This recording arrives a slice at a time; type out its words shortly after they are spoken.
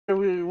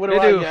What do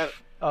I get?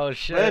 Oh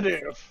shit.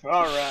 Bidoof.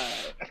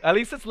 Alright. At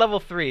least it's level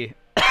 3.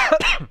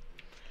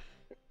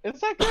 Is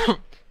that good?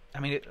 I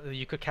mean,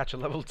 you could catch a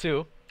level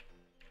 2.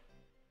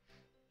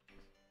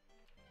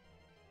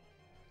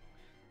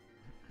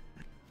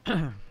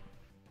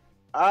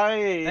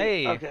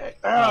 Hey. Okay.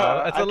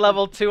 It's a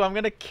level 2. I'm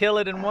gonna kill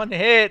it in one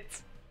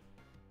hit.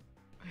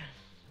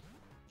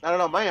 I don't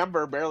know. My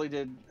Ember barely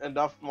did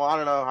enough. Well, I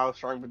don't know how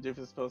strong Bidoof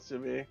is supposed to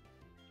be.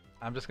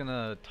 I'm just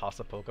gonna toss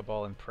a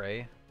Pokeball and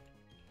pray.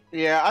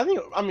 Yeah,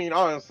 I mean,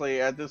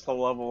 honestly, at this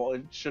low level,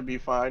 it should be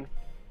fine.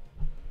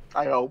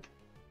 I hope.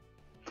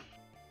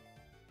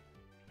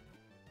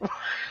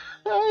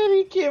 And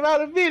he came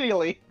out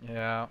immediately.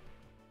 Yeah.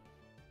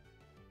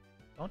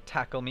 Don't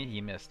tackle me.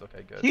 He missed.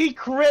 Okay, good. He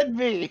crit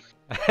me.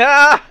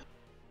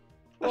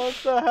 What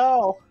the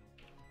hell?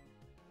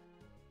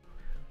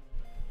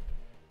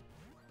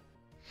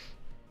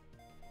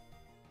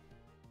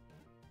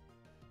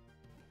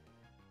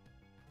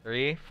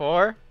 Three,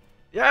 four.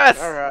 Yes!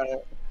 Alright.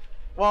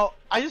 Well,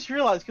 I just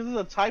realized, because it's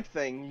a type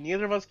thing,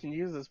 neither of us can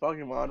use this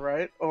Pokemon,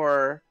 right?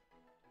 Or...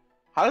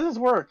 how does this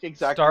work,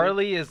 exactly?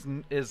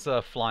 Starly is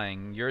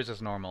flying. Yours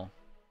is normal.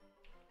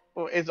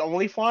 Well, it's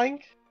only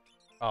flying?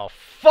 Oh,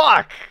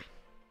 fuck!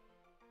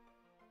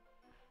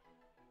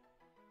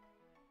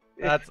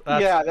 That's...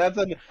 Yeah, that's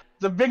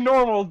a big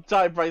normal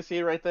type I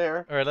see right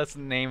there. Alright, let's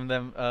name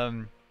them,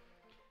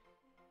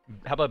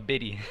 how about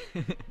Biddy?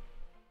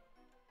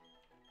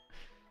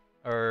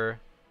 Or...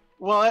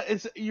 Well,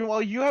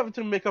 you have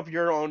to make up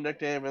your own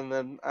nickname, and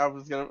then I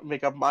was gonna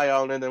make up my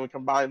own, and then we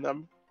combine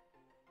them.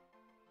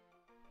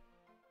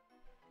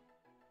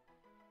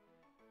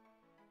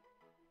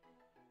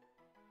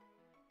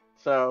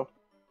 So,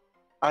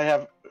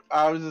 I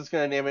was just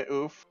gonna name it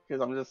Oof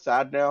because I'm just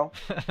sad now.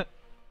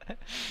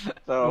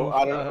 So Oof,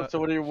 I don't. So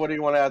what do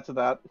you want to add to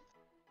that?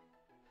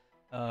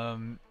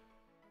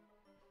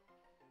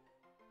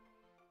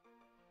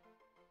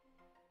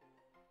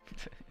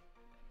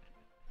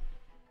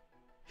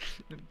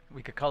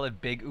 We could call it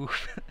Big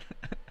Oof.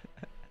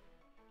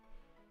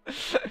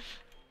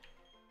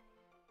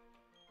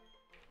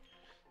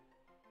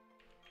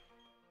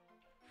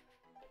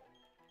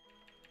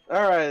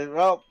 Alright,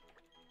 well,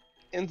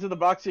 into the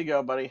box you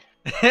go, buddy.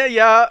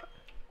 Yeah!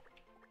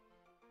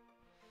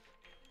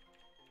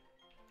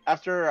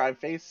 After I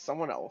face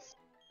someone else.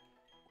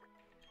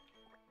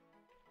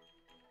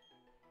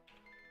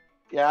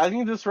 Yeah, I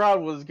think this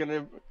round was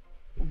gonna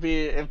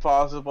be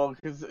impossible,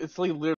 because it's like literally